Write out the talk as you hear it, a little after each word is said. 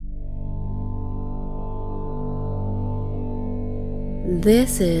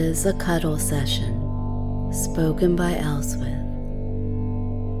This is a cuddle session spoken by Elswith.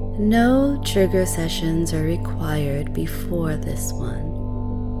 No trigger sessions are required before this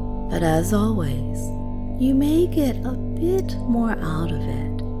one, but as always, you may get a bit more out of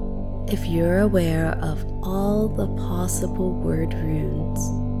it if you're aware of all the possible word runes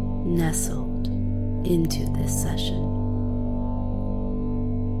nestled into this session.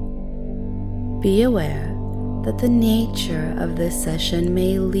 Be aware that the nature of this session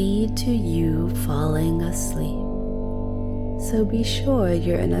may lead to you falling asleep, so be sure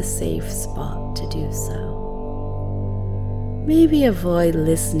you're in a safe spot to do so. Maybe avoid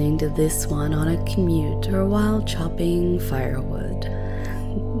listening to this one on a commute or while chopping firewood.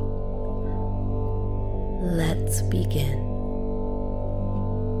 Let's begin.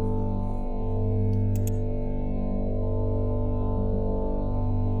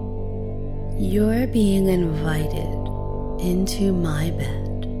 You're being invited into my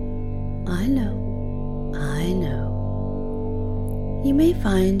bed. I know. You may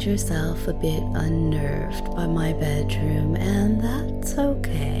find yourself a bit unnerved by my bedroom, and that's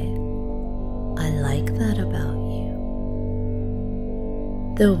okay. I like that about you.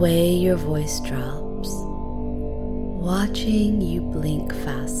 The way your voice drops, watching you blink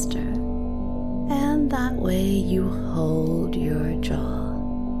faster, and that way you hold your jaw.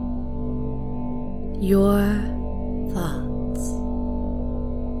 Your thoughts,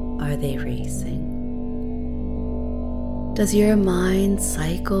 are they racing? Does your mind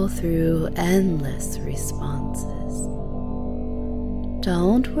cycle through endless responses?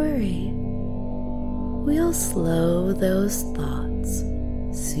 Don't worry, we'll slow those thoughts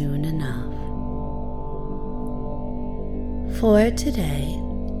soon enough. For today,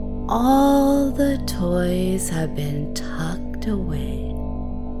 all the toys have been tucked away.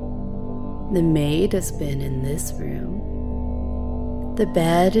 The maid has been in this room. The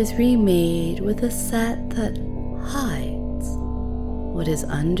bed is remade with a set that hides what is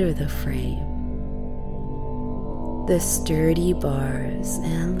under the frame. The sturdy bars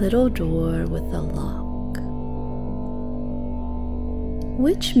and little door with a lock.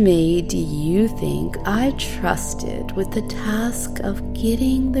 Which maid do you think I trusted with the task of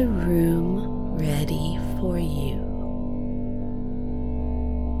getting the room ready for you?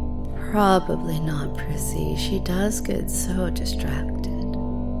 Probably not Prissy. She does get so distracted.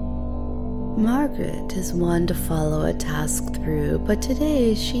 Margaret is one to follow a task through, but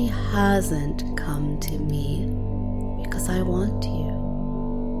today she hasn't come to me because I want you.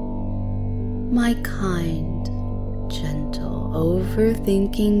 My kind, gentle,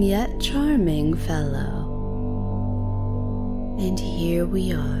 overthinking yet charming fellow. And here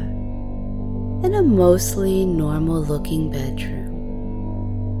we are, in a mostly normal-looking bedroom.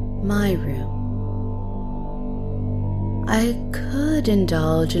 My room. I could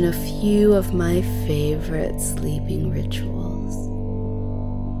indulge in a few of my favorite sleeping rituals.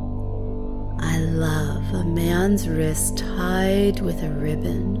 I love a man's wrist tied with a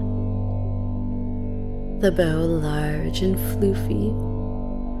ribbon, the bow large and floofy,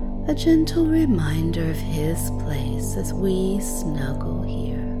 a gentle reminder of his place as we snuggle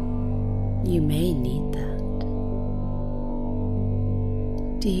here. You may need that.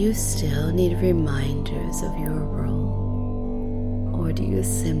 Do you still need reminders of your role? Or do you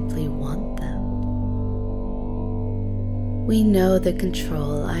simply want them? We know the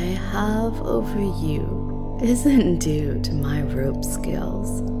control I have over you isn't due to my rope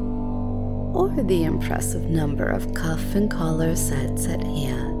skills, or the impressive number of cuff and collar sets at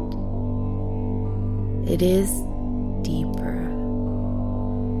hand. It is deeper.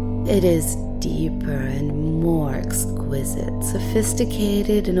 It is deeper and more exquisite,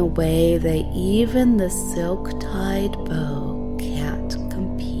 sophisticated in a way that even the silk-tied bow can't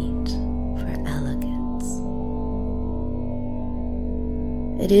compete for elegance.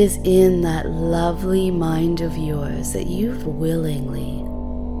 It is in that lovely mind of yours that you've willingly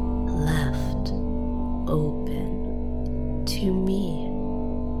left open to me.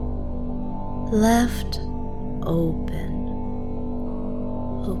 Left open,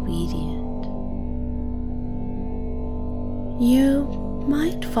 obedient. You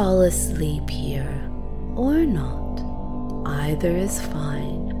might fall asleep here or not. Either is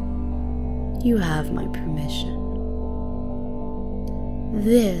fine. You have my permission.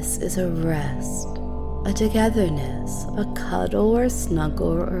 This is a rest, a togetherness, a cuddle or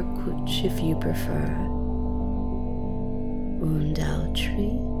snuggle or cooch if you prefer.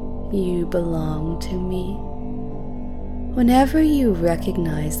 Undoubtedly, you belong to me. Whenever you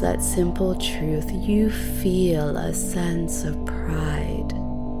recognize that simple truth, you feel a sense of pride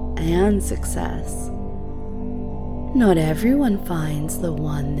and success. Not everyone finds the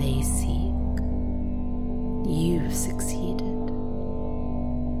one they seek. You've succeeded.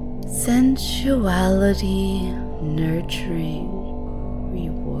 Sensuality, nurturing,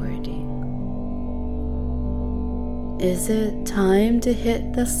 rewarding. Is it time to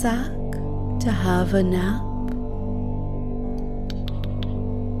hit the sack, to have a nap?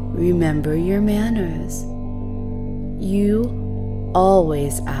 Remember your manners. You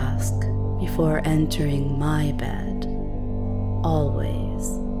always ask before entering my bed. Always.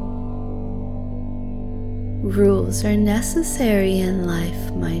 Rules are necessary in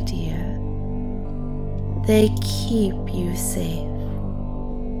life, my dear. They keep you safe,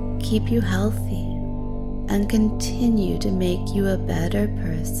 keep you healthy, and continue to make you a better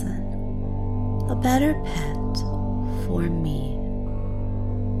person, a better pet for me.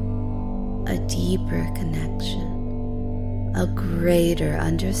 A deeper connection, a greater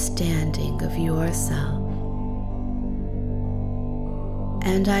understanding of yourself.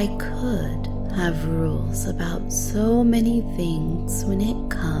 And I could have rules about so many things when it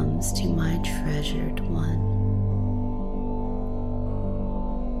comes to my treasured one.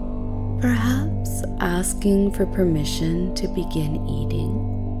 Perhaps asking for permission to begin eating,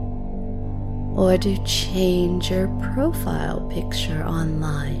 or to change your profile picture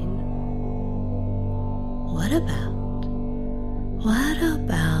online. What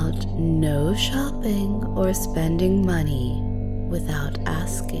about no shopping or spending money without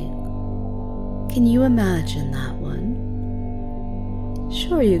asking? Can you imagine that one?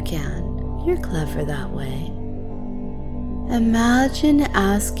 Sure you can. You're clever that way. Imagine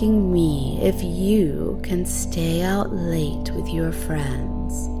asking me if you can stay out late with your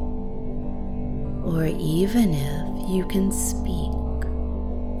friends, or even if you can speak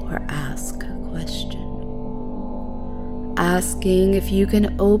or ask a question. Asking if you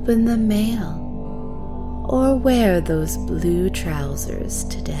can open the mail or wear those blue trousers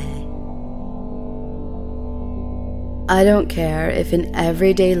today. I don't care if in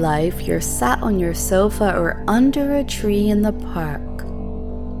everyday life you're sat on your sofa or under a tree in the park.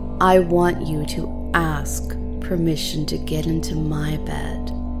 I want you to ask permission to get into my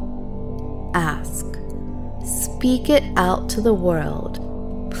bed. Ask. Speak it out to the world.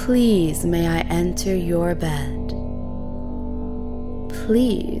 Please, may I enter your bed?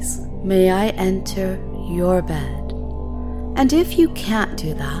 Please, may I enter your bed? And if you can't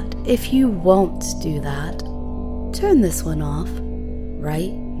do that, if you won't do that, turn this one off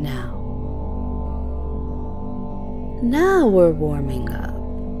right now. Now we're warming up.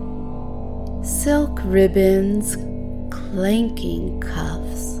 Silk ribbons, clanking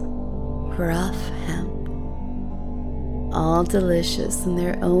cuffs, rough hemp. All delicious in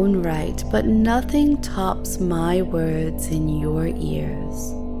their own right, but nothing tops my words in your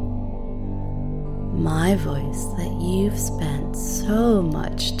ears. My voice that you've spent so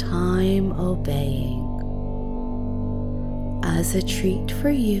much time obeying. As a treat for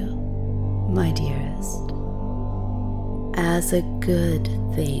you, my dearest. As a good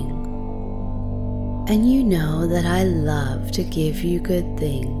thing. And you know that I love to give you good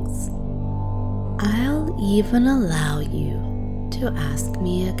things. I'll even allow you to ask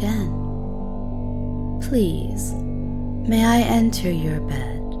me again. Please, may I enter your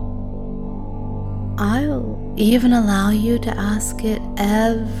bed? I'll even allow you to ask it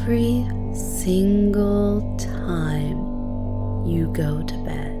every single time you go to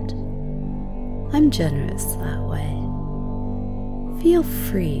bed. I'm generous that way. Feel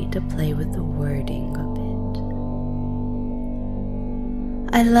free to play with the wording a bit.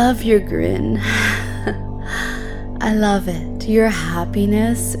 I love your grin. I love it. Your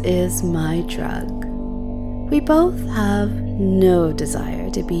happiness is my drug. We both have no desire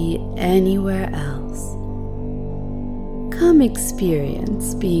to be anywhere else. Come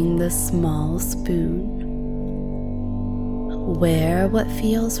experience being the small spoon. Wear what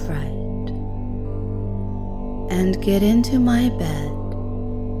feels right. And get into my bed,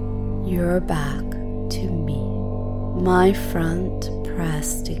 your back to me, my front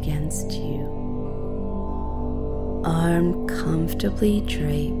pressed against you, arm comfortably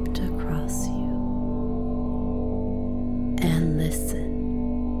draped across you. And listen.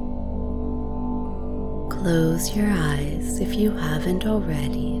 Close your eyes if you haven't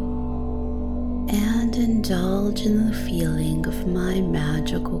already, and indulge in the feeling of my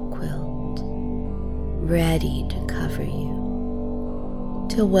magical quilt, ready to cover you,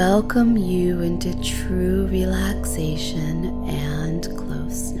 to welcome you into true relaxation and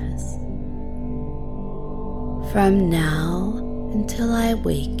closeness. From now until I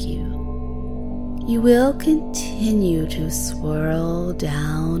wake you, you will continue to swirl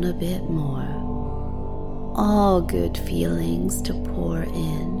down a bit more, all good feelings to pour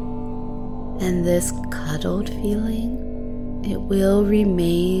in, and this cuddled feeling, it will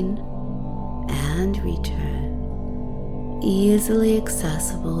remain and return, easily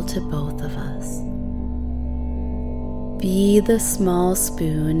accessible to both of us. Be the small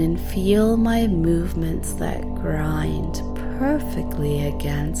spoon and feel my movements that grind perfectly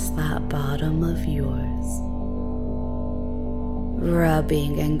against that bottom of yours,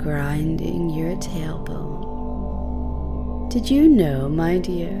 rubbing and grinding your tailbone. Did you know, my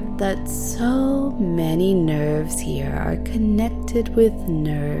dear, that so many nerves here are connected with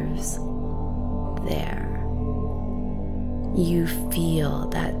nerves there? You feel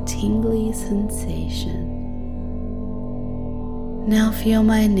that tingly sensation. Now feel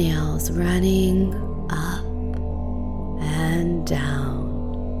my nails running up and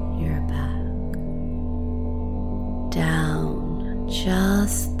down your back, down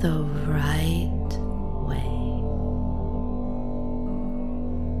just the right way.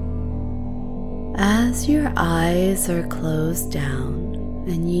 As your eyes are closed down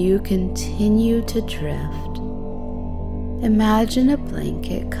and you continue to drift, imagine a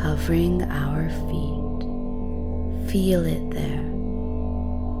blanket covering our feet. Feel it there.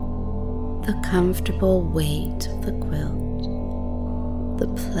 The comfortable weight of the quilt, the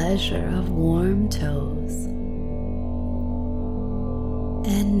pleasure of warm toes.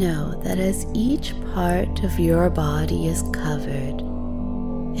 And know that as each part of your body is covered,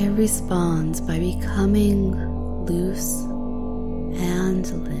 it responds by becoming loose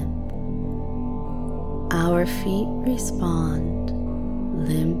and limp. Our feet respond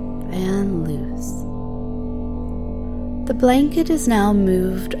limp and loose. The blanket is now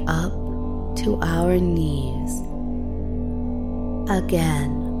moved up to our knees.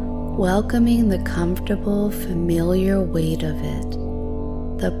 Again, welcoming the comfortable, familiar weight of it,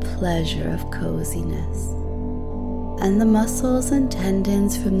 the pleasure of coziness, and the muscles and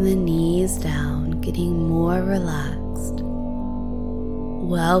tendons from the knees down getting more relaxed,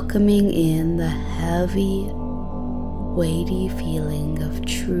 welcoming in the heavy, weighty feeling of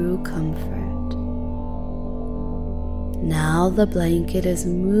true comfort. Now the blanket is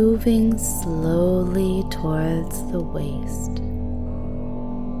moving slowly towards the waist.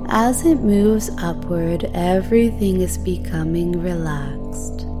 As it moves upward, everything is becoming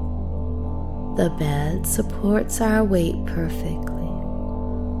relaxed. The bed supports our weight perfectly,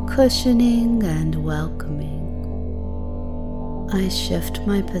 cushioning and welcoming. I shift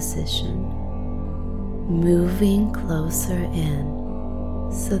my position, moving closer in,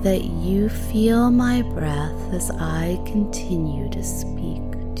 so that you feel my breath as I continue to speak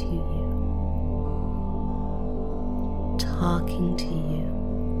to you, talking to you,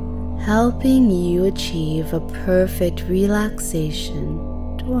 helping you achieve a perfect relaxation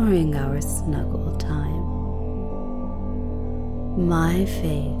during our snuggle time. My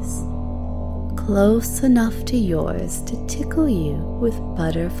face, close enough to yours to tickle you with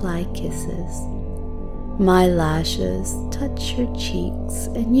butterfly kisses. My lashes touch your cheeks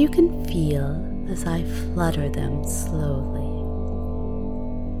and you can feel as I flutter them slowly.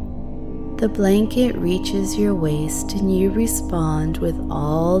 The blanket reaches your waist and you respond with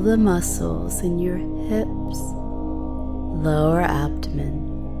all the muscles in your hips, lower abdomen,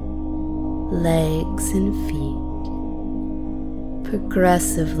 legs and feet,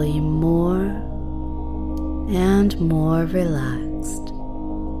 progressively more and more relaxed,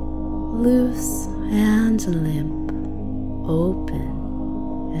 loose and limp, open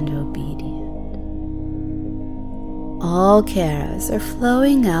and obedient. All cares are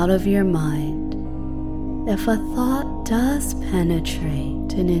flowing out of your mind. If a thought does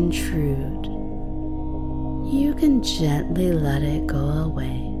penetrate and intrude, you can gently let it go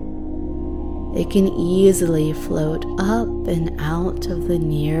away. It can easily float up and out of the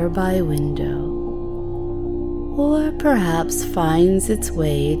nearby window, or perhaps finds its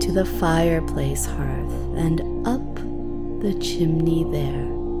way to the fireplace hearth and up the chimney there.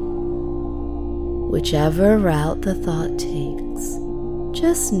 Whichever route the thought takes,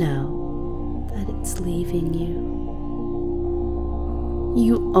 just know that it's leaving you.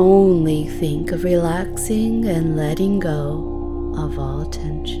 You only think of relaxing and letting go of all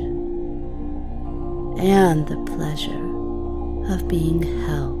tension, and the pleasure of being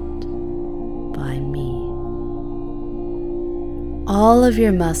held by me. All of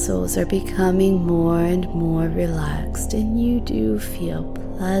your muscles are becoming more and more relaxed, and you do feel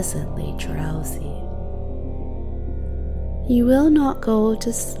pleasantly drowsy. You will not go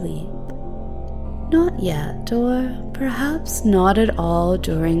to sleep, not yet, or perhaps not at all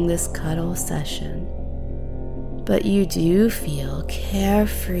during this cuddle session, but you do feel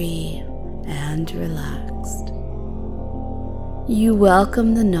carefree and relaxed. You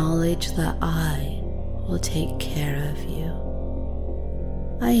welcome the knowledge that I will take care of you.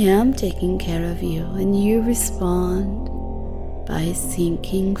 I am taking care of you, and you respond by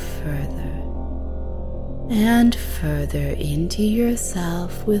sinking further and further into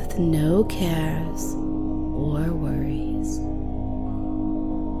yourself with no cares or worries.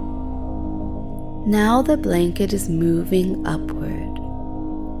 Now the blanket is moving upward,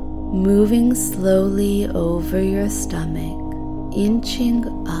 moving slowly over your stomach, inching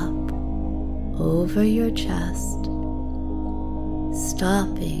up over your chest,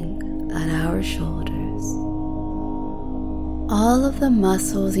 stopping at our shoulders. All of the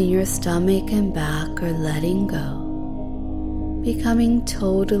muscles in your stomach and back are letting go, becoming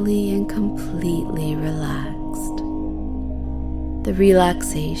totally and completely relaxed. The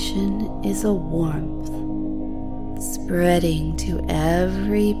relaxation is a warmth spreading to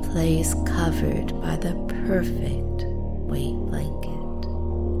every place covered by the perfect weight blanket.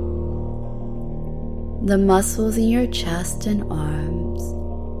 The muscles in your chest and arms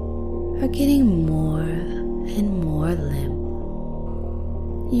are getting more and more limp.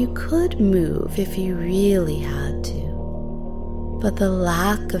 You could move if you really had to, but the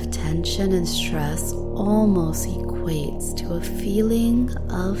lack of tension and stress almost equates to a feeling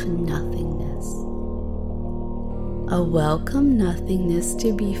of nothingness. A welcome nothingness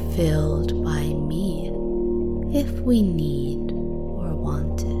to be filled by me if we need or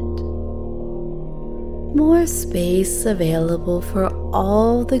want it. More space available for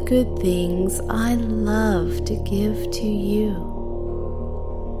all the good things I love to give to you.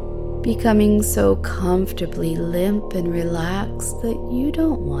 Becoming so comfortably limp and relaxed that you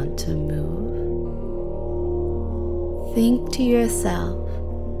don't want to move. Think to yourself,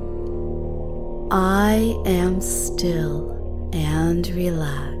 I am still and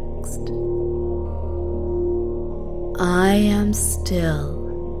relaxed. I am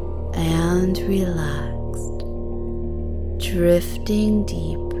still and relaxed, drifting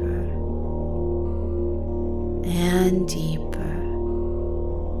deeper and deeper.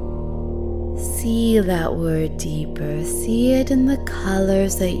 See that word deeper. See it in the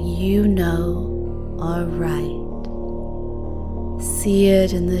colors that you know are right. See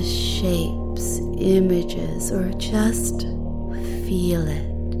it in the shapes, images, or just feel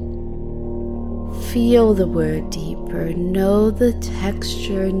it. Feel the word deeper. Know the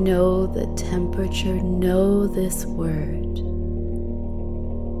texture, know the temperature, know this word.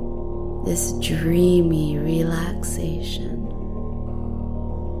 This dreamy relaxation.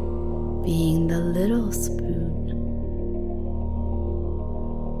 Being the little spoon.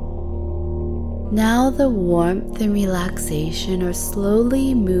 Now the warmth and relaxation are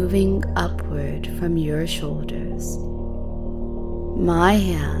slowly moving upward from your shoulders. My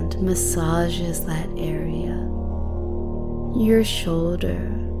hand massages that area, your shoulder,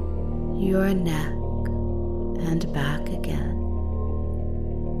 your neck, and back again.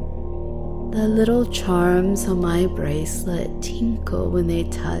 The little charms on my bracelet tinkle when they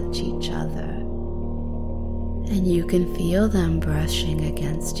touch each other, and you can feel them brushing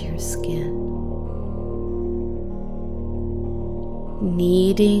against your skin.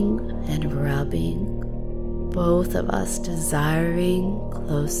 Kneading and rubbing, both of us desiring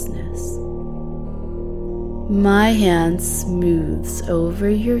closeness. My hand smooths over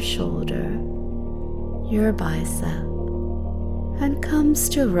your shoulder, your bicep, and comes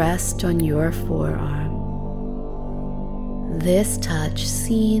to rest on your forearm. This touch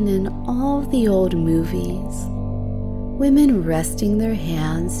seen in all the old movies, women resting their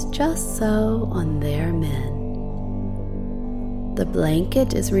hands just so on their men. The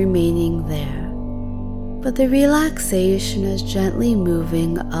blanket is remaining there, but the relaxation is gently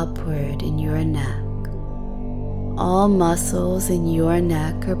moving upward in your neck. All muscles in your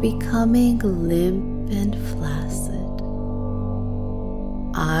neck are becoming limp and flaccid.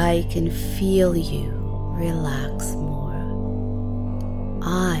 I can feel you relax more.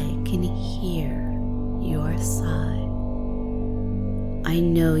 I can hear your sigh. I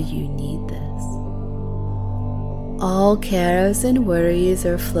know you need this. All cares and worries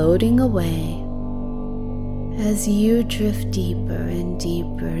are floating away as you drift deeper and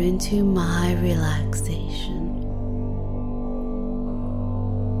deeper into my relaxation.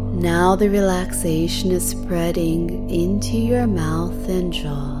 Now the relaxation is spreading into your mouth and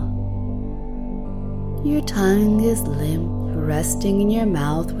jaw. Your tongue is limp, resting in your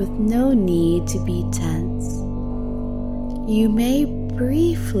mouth with no need to be tense. You may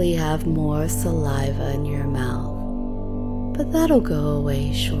briefly have more saliva in your mouth, but that'll go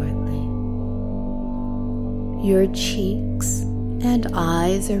away shortly. Your cheeks and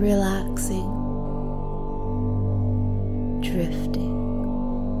eyes are relaxing, drifting.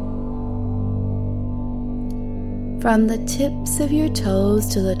 From the tips of your toes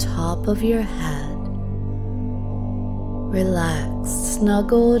to the top of your head, relaxed,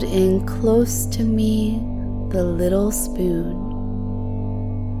 snuggled in close to me, the little spoon.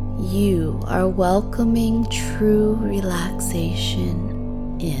 You are welcoming true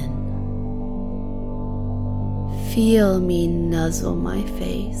relaxation in. Feel me nuzzle my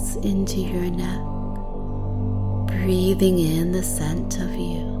face into your neck, breathing in the scent of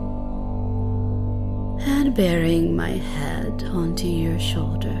you, and bearing my head onto your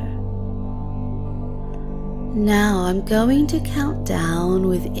shoulder. Now I'm going to count down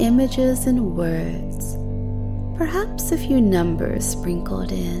with images and words, perhaps a few numbers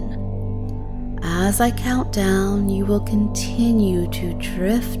sprinkled in. As I count down, you will continue to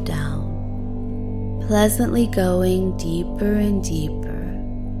drift down, pleasantly going deeper and deeper,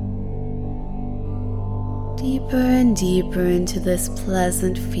 deeper and deeper into this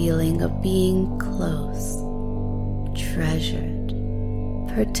pleasant feeling of being close, treasured,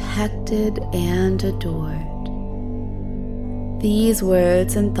 protected, and adored. These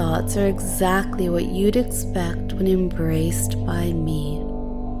words and thoughts are exactly what you'd expect when embraced by me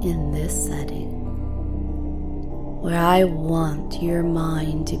in this setting, where I want your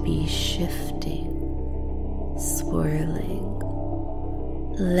mind to be shifting, swirling,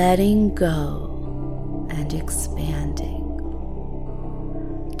 letting go, and expanding.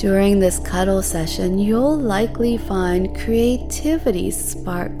 During this cuddle session, you'll likely find creativity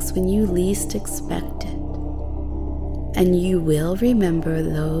sparks when you least expect it, and you will remember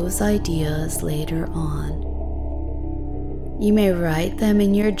those ideas later on. You may write them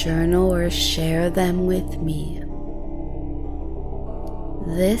in your journal or share them with me.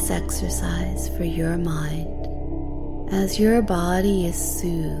 This exercise for your mind, as your body is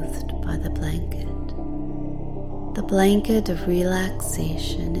soothed by the blanket. The blanket of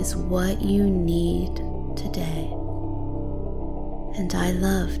relaxation is what you need today, and I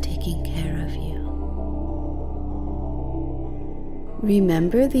love taking care of you.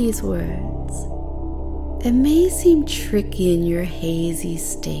 Remember these words. It may seem tricky in your hazy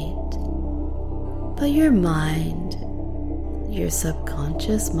state, but your mind, your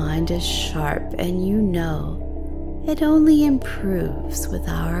subconscious mind is sharp, and you know it only improves with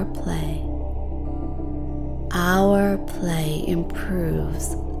our play. Our play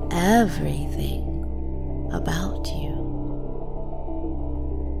improves everything about you.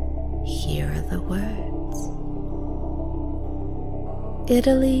 Here are the words.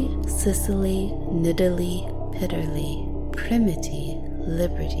 Italy, Sicily, Nidalee, Pitterly, Primity,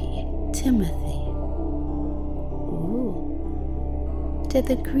 Liberty, Timothy. Ooh. Did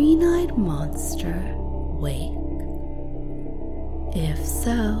the green-eyed monster wake? If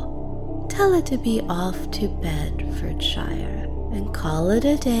so, tell it to be off to Bedfordshire and call it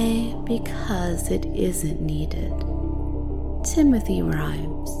a day because it isn't needed. Timothy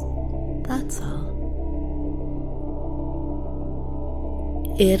rhymes, that's all.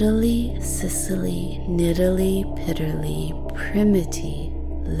 Italy, Sicily, Nidalee, Pitterly, Primity,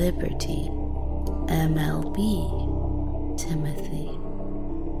 Liberty, MLB, Timothy.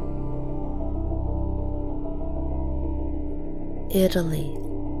 Italy,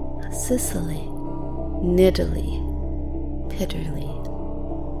 Sicily, Nidalee, Pitterly,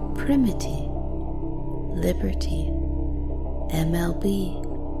 Primity, Liberty, MLB,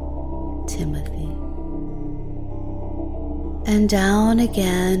 Timothy. And down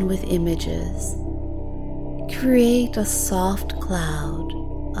again with images. Create a soft cloud,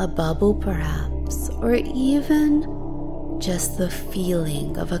 a bubble perhaps, or even just the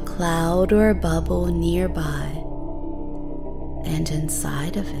feeling of a cloud or a bubble nearby. And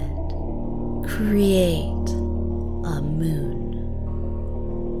inside of it, create a moon.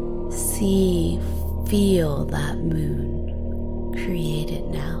 See, feel that moon. Create it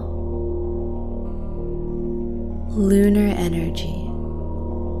now. Lunar energy,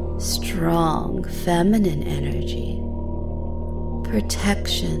 strong feminine energy,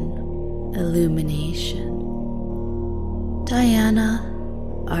 protection, illumination. Diana,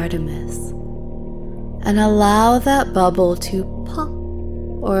 Artemis, and allow that bubble to pop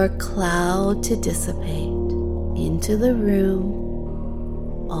or a cloud to dissipate into the room.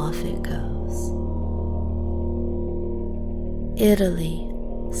 Off it goes. Italy,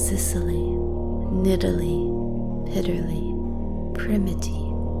 Sicily, Nidalee, Pitterly, Primity,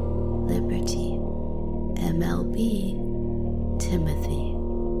 Liberty, MLB, Timothy.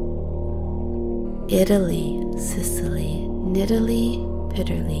 Italy, Sicily, Nidalee,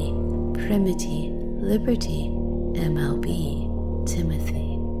 Pitterly, Primity, Liberty, MLB,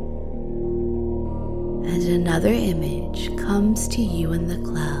 Timothy. And another image comes to you in the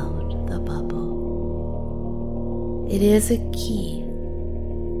cloud, the bubble. It is a key.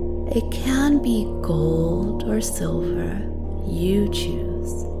 It can be gold or silver, you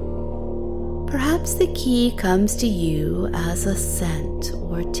choose. Perhaps the key comes to you as a scent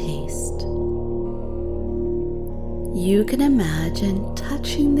or taste. You can imagine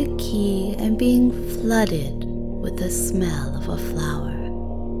touching the key and being flooded with the smell of a flower,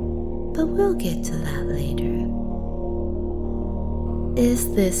 but we'll get to that later.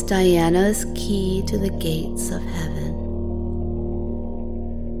 Is this Diana's key to the gates of heaven?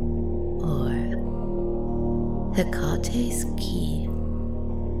 Or Hecate's key?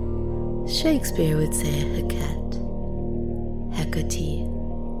 Shakespeare would say Hecate, Hecate,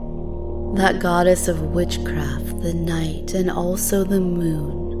 that goddess of witchcraft, the night, and also the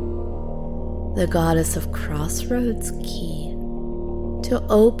moon, the goddess of crossroads key, to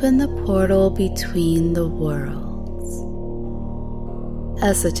open the portal between the worlds.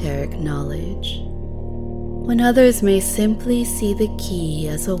 Esoteric knowledge, when others may simply see the key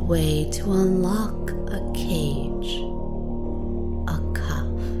as a way to unlock a cage, a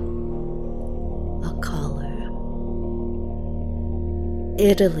cuff, a collar.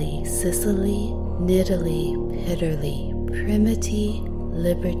 Italy, Sicily, Nidalee, Pitterly, Primity,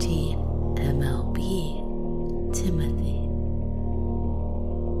 Liberty, MLB, Timothy.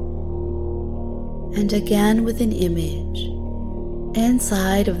 And again with an image,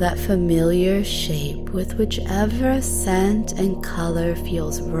 inside of that familiar shape with whichever scent and color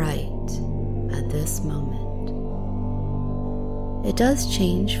feels right at this moment. It does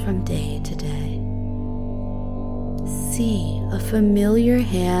change from day to day. See a familiar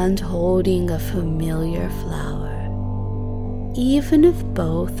hand holding a familiar flower, even if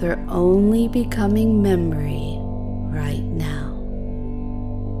both are only becoming memory right now.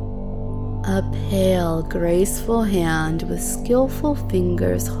 A pale, graceful hand with skillful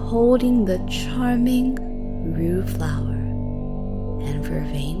fingers holding the charming rue flower and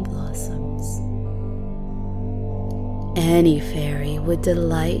vervain blossoms. Any fairy would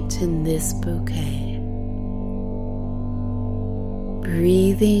delight in this bouquet.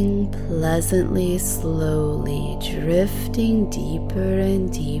 Breathing pleasantly, slowly, drifting deeper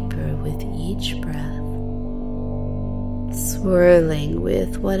and deeper with each breath. Swirling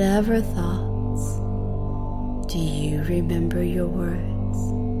with whatever thoughts. Do you remember your words?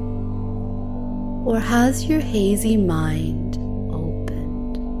 Or has your hazy mind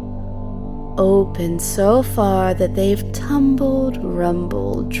opened so far that they've tumbled,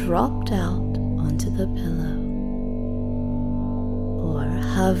 rumbled, dropped out onto the pillow? Or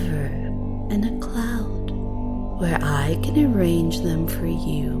hover in a cloud where I can arrange them for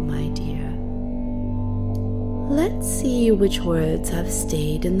you, my dear? Let's see which words have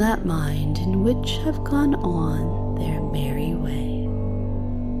stayed in that mind and which have gone on their merry way.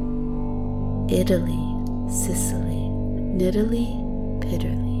 Italy, Sicily, Nidalee,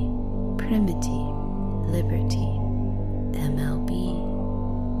 Pitterly, Primity, Liberty, MLB,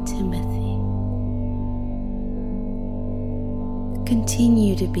 Timothy.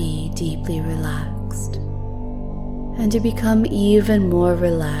 Continue to be deeply relaxed, and to become even more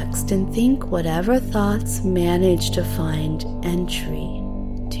relaxed and think whatever thoughts manage to find entry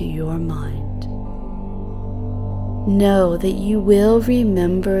to your mind. Know that you will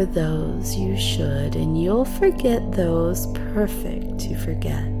remember those you should, and you'll forget those perfect to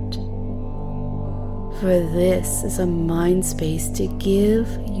forget. For this is a mind space to give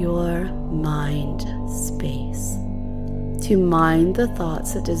your mind space. To mind the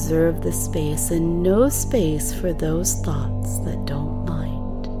thoughts that deserve the space, and no space for those thoughts that don't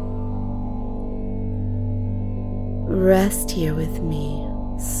mind. Rest here with me,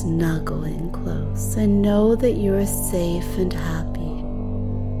 snuggle in close, and know that you're safe and happy,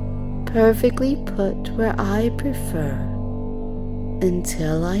 perfectly put where I prefer,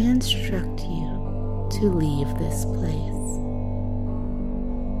 until I instruct you to leave this place.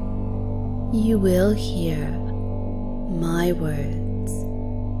 You will hear my words,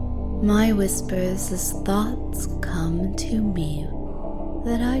 my whispers as thoughts come to me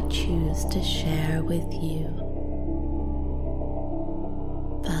that I choose to share with you.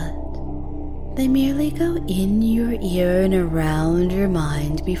 But they merely go in your ear and around your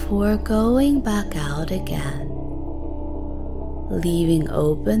mind before going back out again, leaving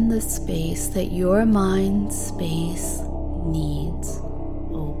open the space that your mind space needs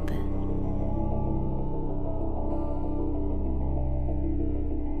open.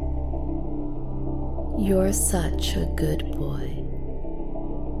 You're such a good boy.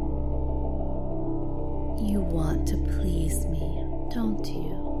 You want to please me. don't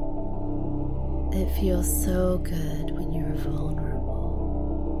you? It feels so good when you're vulnerable,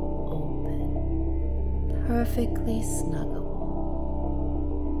 open, perfectly snuggable.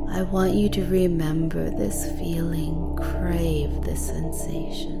 I want you to remember this feeling, crave this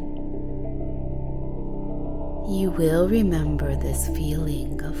sensation. You will remember this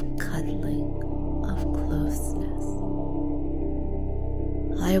feeling of cuddling, of closeness.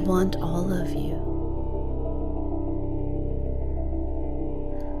 I want all of you.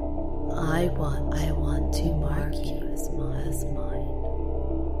 I want to mark you as mine.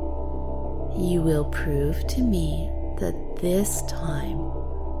 You will prove to me that this time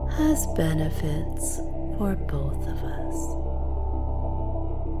has benefits for both of us.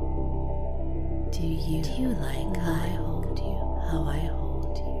 Do you like how I hold you? How I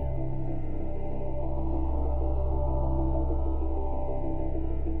hold you?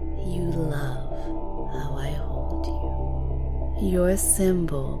 You love how I hold you. Your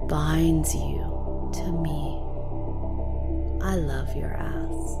symbol binds you to me. I love your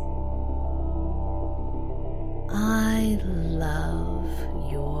ass. I love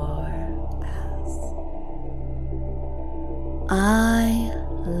your ass. I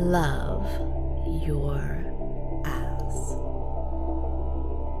love your ass.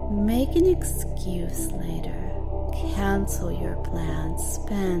 Make an excuse later. Cancel your plans.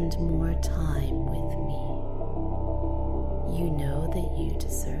 Spend more time with me. You know that you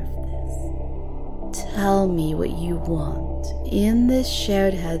deserve this. Tell me what you want in this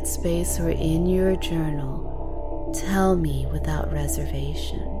shared headspace or in your journal. Tell me without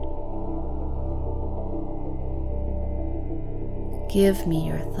reservation. Give me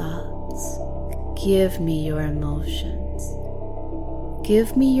your thoughts. Give me your emotions.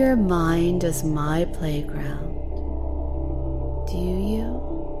 Give me your mind as my playground. Do you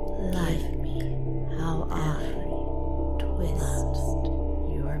like me how I twist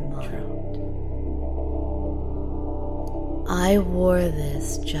your mind? I wore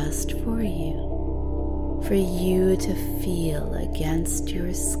this just for you to feel against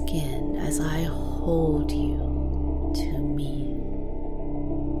your skin as I hold you to me.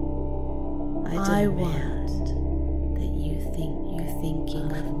 I want that you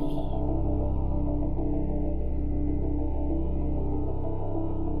thinking of me.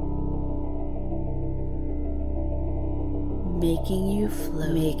 Making you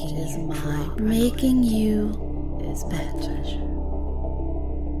float is my priority. Making you is better.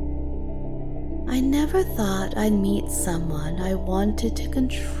 I never thought I'd meet someone I wanted to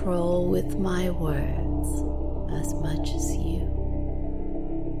control with my words as much as you.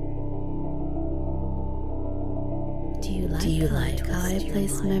 Do you like how I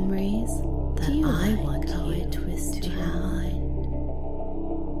place memories that I want how I twist your mind?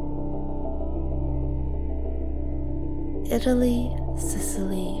 Italy,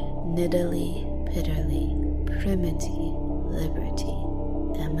 Sicily, Nidalee, Pitterly, Primity, Liberty,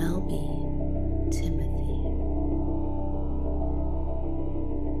 MLB, Timothy.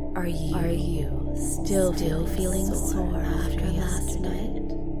 Are you still feeling sore after last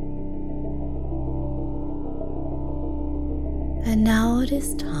night? And now it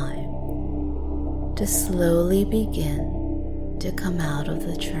is time to slowly begin to come out of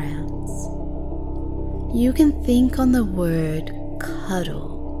the trance. You can think on the word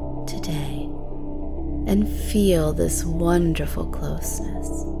cuddle today and feel this wonderful closeness.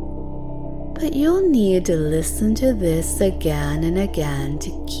 But you'll need to listen to this again and again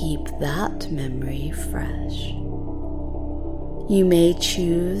to keep that memory fresh. You may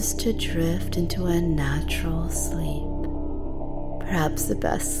choose to drift into a natural sleep, perhaps the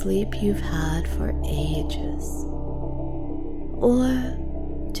best sleep you've had for ages, or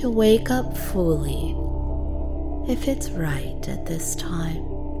to wake up fully if it's right at this time.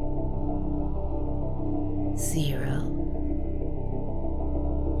 0,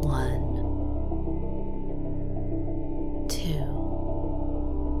 1, 2,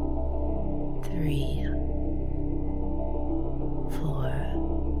 3, 4,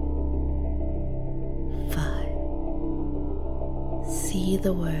 5. See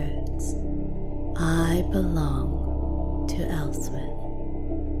the words, I belong to Elswith.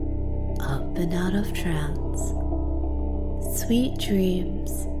 Up and out of trance, sweet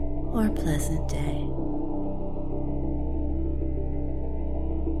dreams or pleasant day.